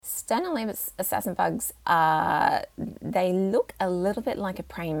Stenolemus assassin bugs, they look a little bit like a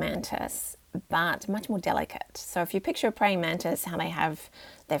praying mantis, but much more delicate. So if you picture a praying mantis, how they have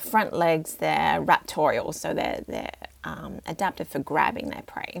their front legs, they're raptorial, so they're adapted for grabbing their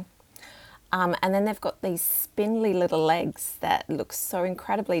prey. And then they've got these spindly little legs that look so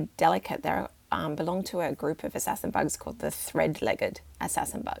incredibly delicate. They belong to a group of assassin bugs called the thread-legged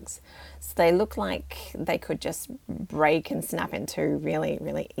assassin bugs. So they look like they could just break and snap in two really,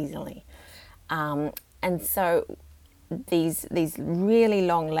 really easily. And so these really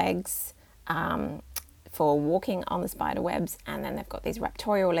long legs for walking on the spider webs, and then they've got these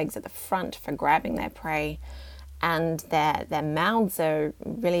raptorial legs at the front for grabbing their prey. And their mouths are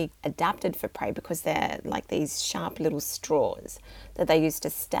really adapted for prey because they're like these sharp little straws that they use to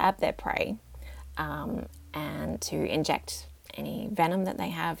stab their prey and to inject any venom that they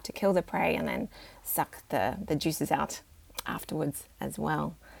have to kill the prey and then suck the juices out afterwards as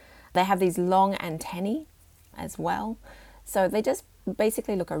well. They have these long antennae as well. So they just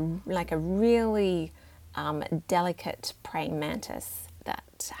basically look like a really delicate praying mantis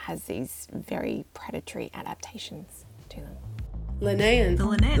that has these very predatory adaptations to them. Linnaean. The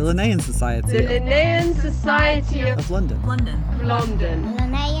Linnaean Society. The Linnaean Society of London. London.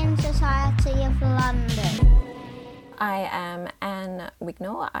 Linnaean Society of London. I am Anne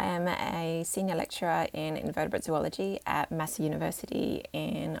Wignall. I am a senior lecturer in invertebrate zoology at Massey University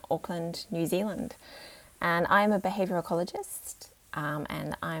in Auckland, New Zealand. And I am a behavioural ecologist,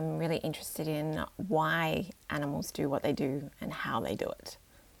 and I'm really interested in why animals do what they do and how they do it.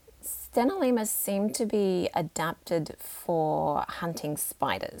 Stenolemus seem to be adapted for hunting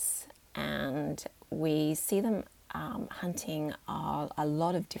spiders, and we see them hunting a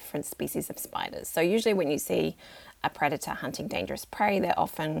lot of different species of spiders. So usually when you see a predator hunting dangerous prey, they're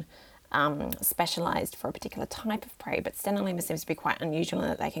often specialised for a particular type of prey, but Stenolemus seems to be quite unusual in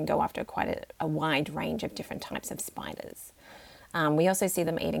that they can go after quite a wide range of different types of spiders. We also see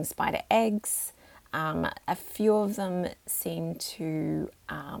them eating spider eggs. A few of them seem to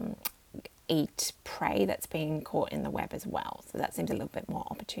eat prey that's being caught in the web as well. So that seems a little bit more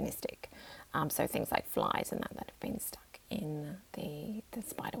opportunistic. So things like flies and that have been stuck in the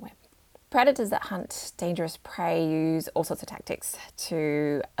spider web. Predators that hunt dangerous prey use all sorts of tactics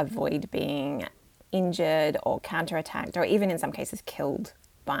to avoid being injured or counterattacked or even in some cases killed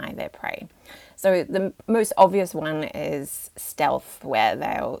by their prey. So the most obvious one is stealth, where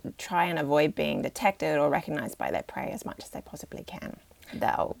they'll try and avoid being detected or recognized by their prey as much as they possibly can.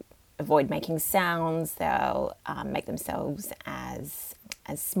 They'll avoid making sounds, they'll make themselves as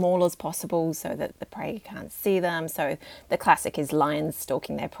small as possible so that the prey can't see them. So the classic is lions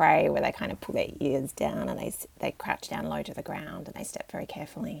stalking their prey, where they kind of pull their ears down and they crouch down low to the ground and they step very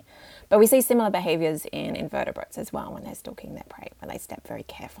carefully. But we see similar behaviours in invertebrates as well when they're stalking their prey, where they step very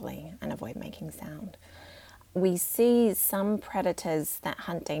carefully and avoid making sound. We see some predators that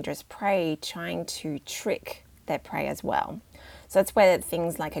hunt dangerous prey trying to trick their prey as well. So that's where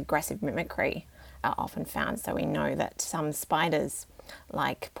things like aggressive mimicry are often found. So we know that some spiders,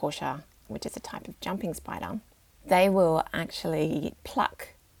 like Portia, which is a type of jumping spider, they will actually pluck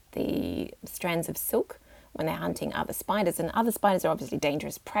the strands of silk when they're hunting other spiders. And other spiders are obviously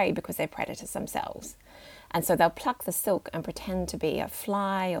dangerous prey because they're predators themselves. And so they'll pluck the silk and pretend to be a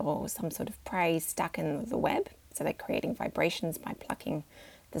fly or some sort of prey stuck in the web. So they're creating vibrations by plucking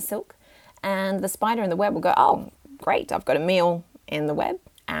the silk. And the spider in the web will go, oh, great, I've got a meal in the web,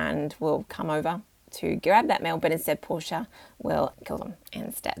 and will come over to grab that meal, but instead Portia will kill them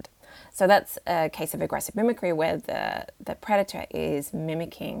instead. So that's a case of aggressive mimicry where the predator is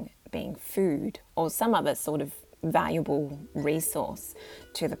mimicking being food or some other sort of valuable resource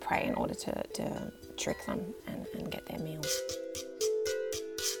to the prey in order to trick them and get their meal.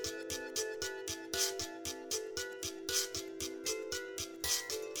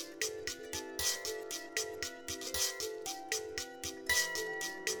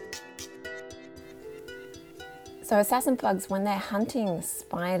 So assassin bugs, when they're hunting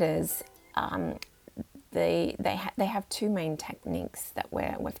spiders, they have two main techniques that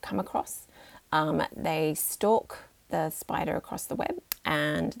we've come across. They stalk the spider across the web,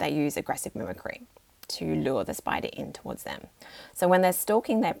 and they use aggressive mimicry to lure the spider in towards them. So when they're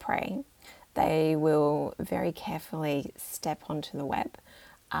stalking their prey, they will very carefully step onto the web.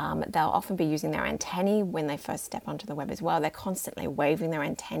 They'll often be using their antennae when they first step onto the web as well. They're constantly waving their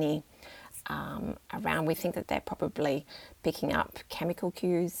antennae around. We think that they're probably picking up chemical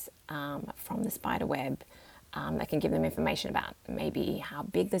cues from the spider web. They can give them information about maybe how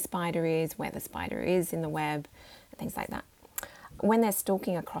big the spider is, where the spider is in the web, things like that. When they're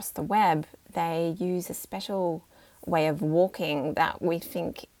stalking across the web, they use a special way of walking that we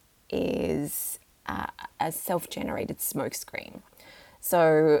think is a self-generated smokescreen.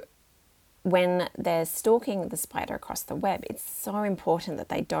 So when they're stalking the spider across the web, it's so important that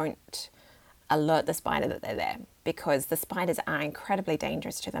they don't alert the spider that they're there, because the spiders are incredibly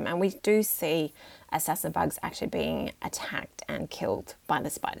dangerous to them. And we do see assassin bugs actually being attacked and killed by the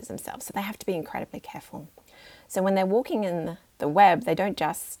spiders themselves. So they have to be incredibly careful. So when they're walking in the web, they don't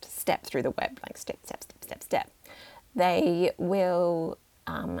just step through the web, like step, step, step, step, step. They will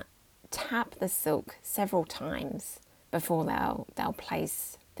tap the silk several times before they'll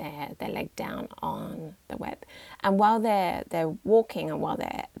place their leg down on the web. And while they're walking, and while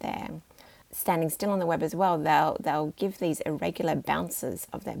they're standing still on the web as well, they'll give these irregular bounces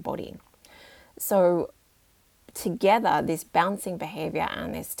of their body. So together, this bouncing behavior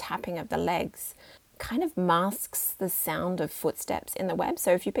and this tapping of the legs kind of masks the sound of footsteps in the web.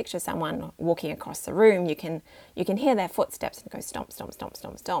 So if you picture someone walking across the room, you can hear their footsteps and go stomp, stomp, stomp,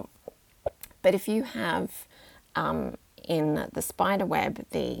 stomp, stomp. But if you have in the spider web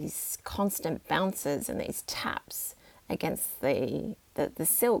these constant bounces and these taps against the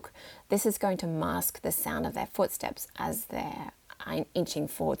silk, this is going to mask the sound of their footsteps as they're inching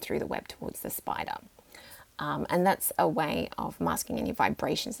forward through the web towards the spider. And that's a way of masking any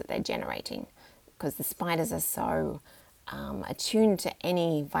vibrations that they're generating, because the spiders are so attuned to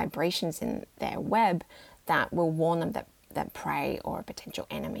any vibrations in their web that will warn them that prey or a potential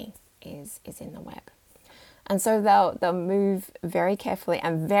enemy is in the web. And so they'll move very carefully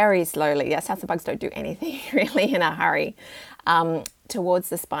and very slowly. Assassin bugs don't do anything really in a hurry towards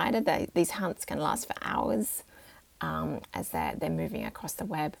the spider. These hunts can last for hours as they're moving across the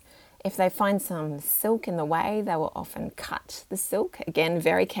web. If they find some silk in the way, they will often cut the silk, again,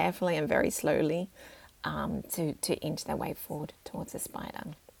 very carefully and very slowly to inch their way forward towards the spider.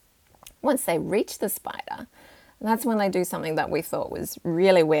 Once they reach the spider, that's when they do something that we thought was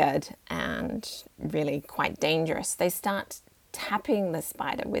really weird and really quite dangerous. They start tapping the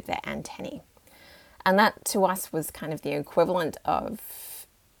spider with their antennae. And that to us was kind of the equivalent of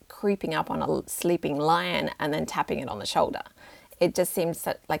creeping up on a sleeping lion and then tapping it on the shoulder. It just seemed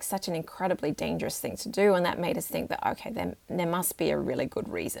like such an incredibly dangerous thing to do, and that made us think that, okay, there must be a really good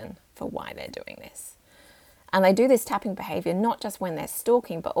reason for why they're doing this. And they do this tapping behavior not just when they're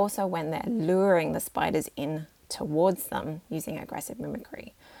stalking, but also when they're luring the spiders in towards them using aggressive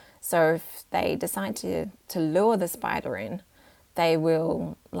mimicry. So if they decide to lure the spider in, they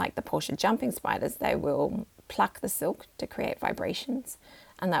will, like the Portia jumping spiders, they will pluck the silk to create vibrations,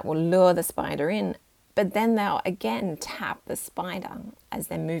 and that will lure the spider in. But then they'll again tap the spider as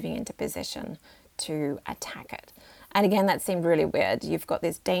they're moving into position to attack it. And again, that seemed really weird. You've got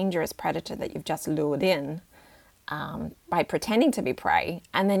this dangerous predator that you've just lured in by pretending to be prey,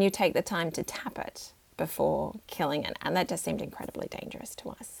 and then you take the time to tap it before killing it. And that just seemed incredibly dangerous to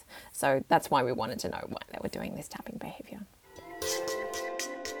us. So that's why we wanted to know why they were doing this tapping behavior.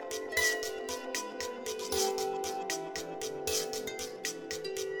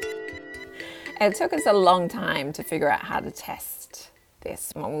 It took us a long time to figure out how to test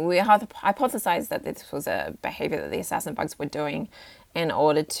this. We hypothesized that this was a behavior that the assassin bugs were doing in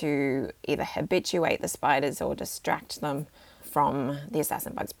order to either habituate the spiders or distract them from the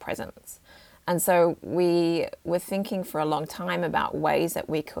assassin bug's presence. And so we were thinking for a long time about ways that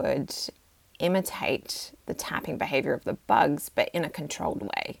we could imitate the tapping behavior of the bugs, but in a controlled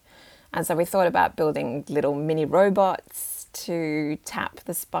way. And so we thought about building little mini robots to tap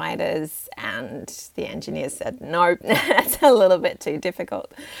the spiders, and the engineers said, no, that's a little bit too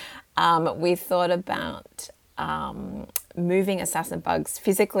difficult. We thought about moving assassin bugs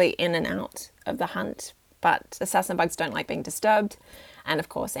physically in and out of the hunt, but assassin bugs don't like being disturbed. And of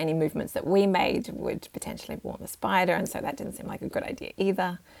course, any movements that we made would potentially warn the spider, and so that didn't seem like a good idea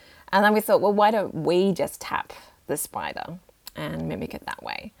either. And then we thought, well, why don't we just tap the spider and mimic it that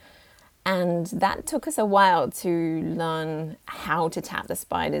way? And that took us a while to learn how to tap the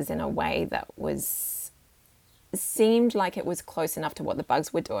spiders in a way that seemed like it was close enough to what the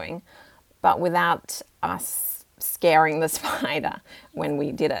bugs were doing, but without us scaring the spider when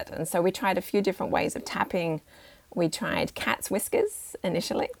we did it. And so we tried a few different ways of tapping. We tried cat's whiskers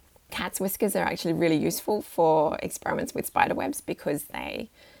initially. Cat's whiskers are actually really useful for experiments with spider webs because they're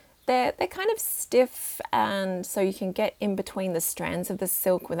kind of stiff, and so you can get in between the strands of the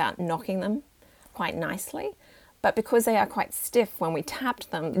silk without knocking them quite nicely. But because they are quite stiff, when we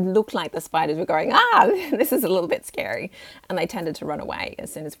tapped them, it looked like the spiders were going, this is a little bit scary. And they tended to run away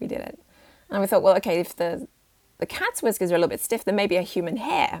as soon as we did it. And we thought, well, okay, if the cat's whiskers are a little bit stiff, then maybe a human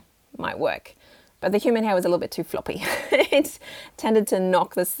hair might work. But the human hair was a little bit too floppy. It tended to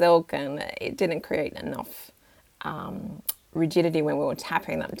knock the silk, and it didn't create enough rigidity when we were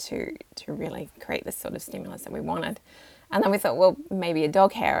tapping them to really create this sort of stimulus that we wanted. And then we thought, well, maybe a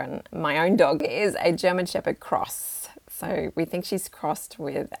dog hair, and my own dog is a German Shepherd cross. So we think she's crossed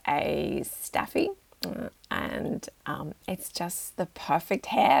with a Staffy, and it's just the perfect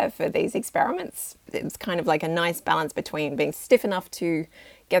hair for these experiments. It's kind of like a nice balance between being stiff enough to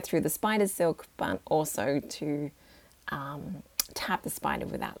get through the spider's silk, but also to tap the spider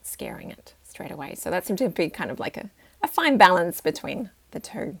without scaring it straight away. So that seemed to be kind of like a fine balance between the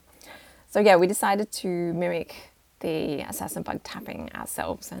two. So yeah, we decided to mimic the assassin bug tapping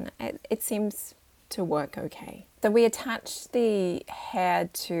ourselves, and it seems to work okay. So we attached the hair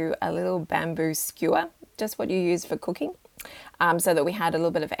to a little bamboo skewer, just what you use for cooking, so that we had a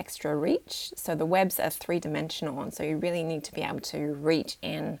little bit of extra reach. So the webs are 3-dimensional, and so you really need to be able to reach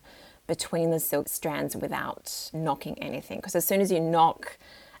in between the silk strands without knocking anything, because as soon as you knock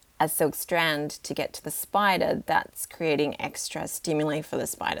a silk strand to get to the spider, that's creating extra stimuli for the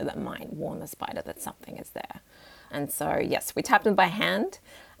spider that might warn the spider that something is there. And so, yes, we tapped them by hand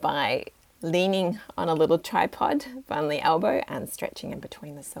by leaning on a little tripod on the elbow and stretching in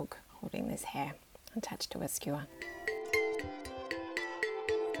between the silk, holding this hair attached to a skewer.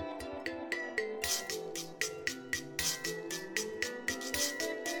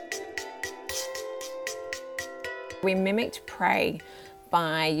 We mimicked prey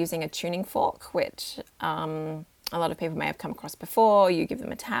by using a tuning fork, which a lot of people may have come across before. You give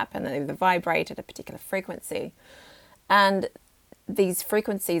them a tap and they vibrate at a particular frequency. And these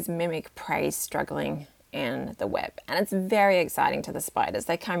frequencies mimic prey struggling in the web. And it's very exciting to the spiders.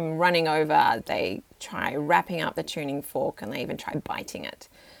 They come running over, they try wrapping up the tuning fork, and they even try biting it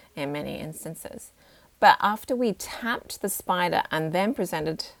in many instances. But after we tapped the spider and then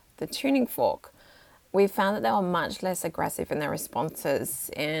presented the tuning fork, we found that they were much less aggressive in their responses.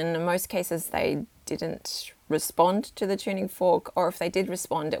 In most cases, they didn't respond to the tuning fork, or if they did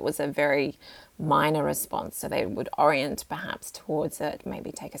respond, it was a very minor response. So they would orient perhaps towards it,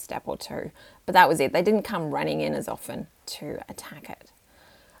 maybe take a step or two, but that was it. They didn't come running in as often to attack it.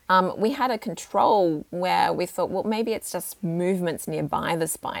 We had a control where we thought, well, maybe it's just movements nearby the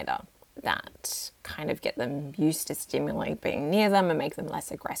spider that kind of get them used to stimuli being near them and make them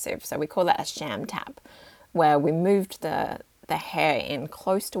less aggressive. So we call that a sham tap, where we moved the hair in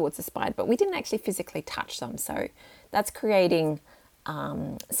close towards the spider, but we didn't actually physically touch them. So that's creating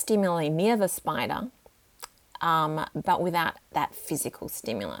stimuli near the spider, but without that physical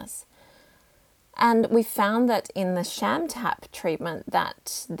stimulus. And we found that in the sham tap treatment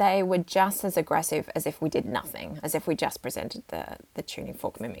that they were just as aggressive as if we did nothing, as if we just presented the tuning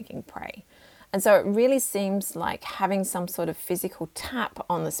fork mimicking prey. And so it really seems like having some sort of physical tap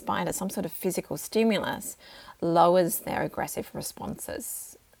on the spider, some sort of physical stimulus, lowers their aggressive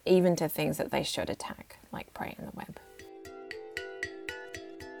responses, even to things that they should attack, like prey in the web.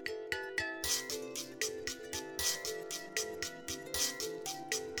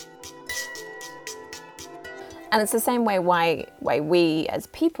 And it's the same way why we as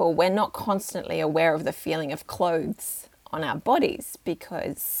people, we're not constantly aware of the feeling of clothes on our bodies,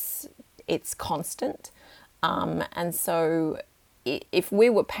 because it's constant. And so if we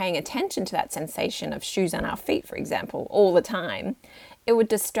were paying attention to that sensation of shoes on our feet, for example, all the time, it would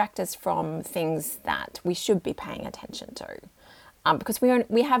distract us from things that we should be paying attention to. Because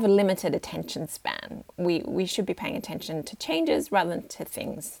we have a limited attention span. We should be paying attention to changes rather than to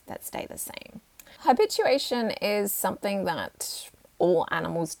things that stay the same. Habituation is something that all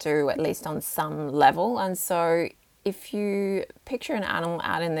animals do, at least on some level. And so if you picture an animal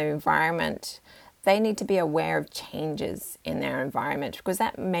out in the environment, they need to be aware of changes in their environment, because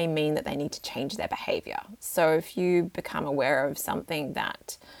that may mean that they need to change their behavior. So if you become aware of something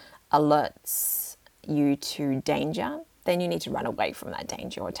that alerts you to danger, then you need to run away from that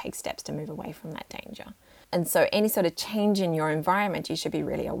danger or take steps to move away from that danger. And so any sort of change in your environment, you should be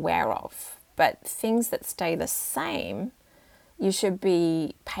really aware of. But things that stay the same, you should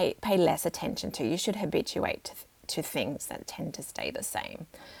pay less attention to. You should habituate to things that tend to stay the same.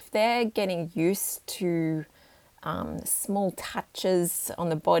 If they're getting used to small touches on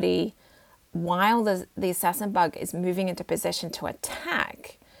the body while the assassin bug is moving into position to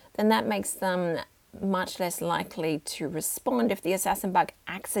attack, then that makes them much less likely to respond if the assassin bug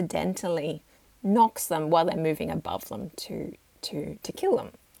accidentally knocks them while they're moving above them to kill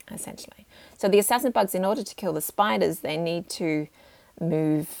them, essentially. So the assassin bugs, in order to kill the spiders, they need to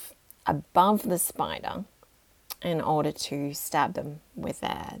move above the spider in order to stab them with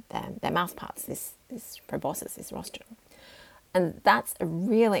their mouth parts, this proboscis, this rostrum. And that's a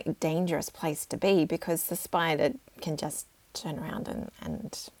really dangerous place to be, because the spider can just turn around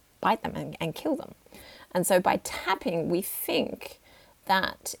and bite them and kill them. And so by tapping, we think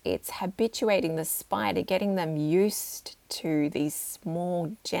that it's habituating the spider, getting them used to these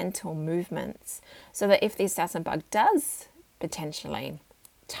small, gentle movements, so that if the assassin bug does potentially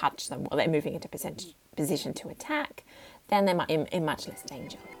touch them while they're moving into position to attack, then they're in much less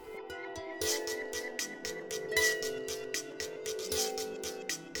danger.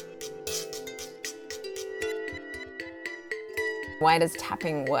 Why does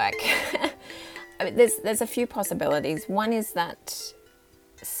tapping work? I mean, there's a few possibilities. One is that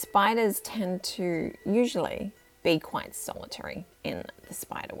spiders tend to usually be quite solitary in the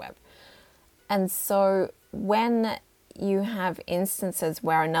spider web. And so when you have instances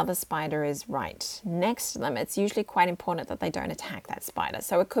where another spider is right next to them, it's usually quite important that they don't attack that spider.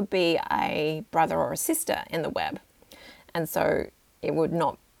 So it could be a brother or a sister in the web. And so it would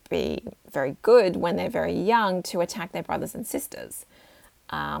not be very good when they're very young to attack their brothers and sisters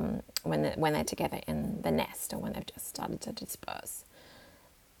when they're together in the nest or when they've just started to disperse.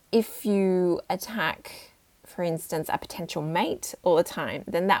 If you attack, for instance, a potential mate all the time,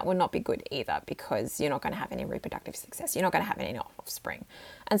 then that would not be good either, because you're not going to have any reproductive success. You're not going to have any offspring.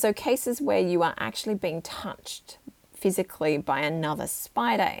 And so cases where you are actually being touched physically by another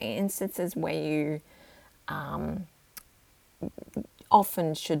spider, instances where you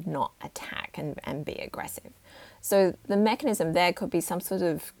often should not attack and be aggressive. So the mechanism there could be some sort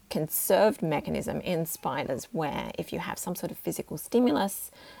of conserved mechanism in spiders where if you have some sort of physical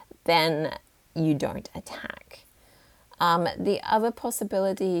stimulus, then you don't attack. The other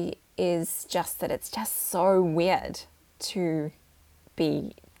possibility is just that it's just so weird to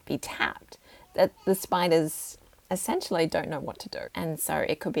be tapped that the spiders essentially don't know what to do. And so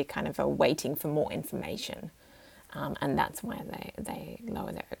it could be kind of a waiting for more information. And that's why they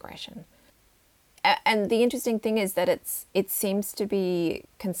lower their aggression. And the interesting thing is that it seems to be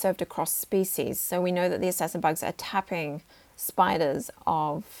conserved across species. So we know that the assassin bugs are tapping spiders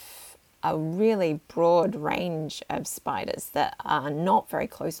of a really broad range of spiders that are not very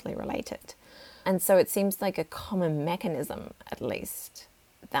closely related. And so it seems like a common mechanism, at least,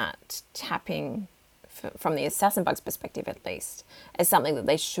 that tapping, from the assassin bug's perspective at least, is something that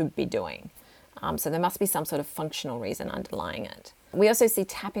they should be doing. So there must be some sort of functional reason underlying it. We also see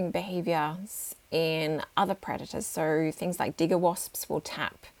tapping behaviours in other predators. So things like digger wasps will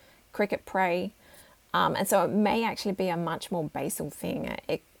tap cricket prey. And so it may actually be a much more basal thing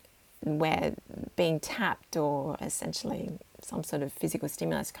where being tapped or essentially some sort of physical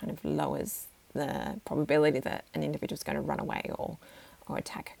stimulus kind of lowers the probability that an individual is going to run away or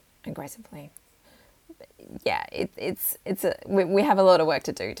attack aggressively. But yeah, we have a lot of work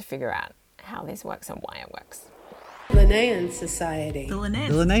to do to figure out how this works and why it works. Linnaean Society. The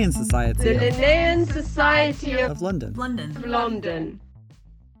Linnaean Society. The Linnaean Society of London. London.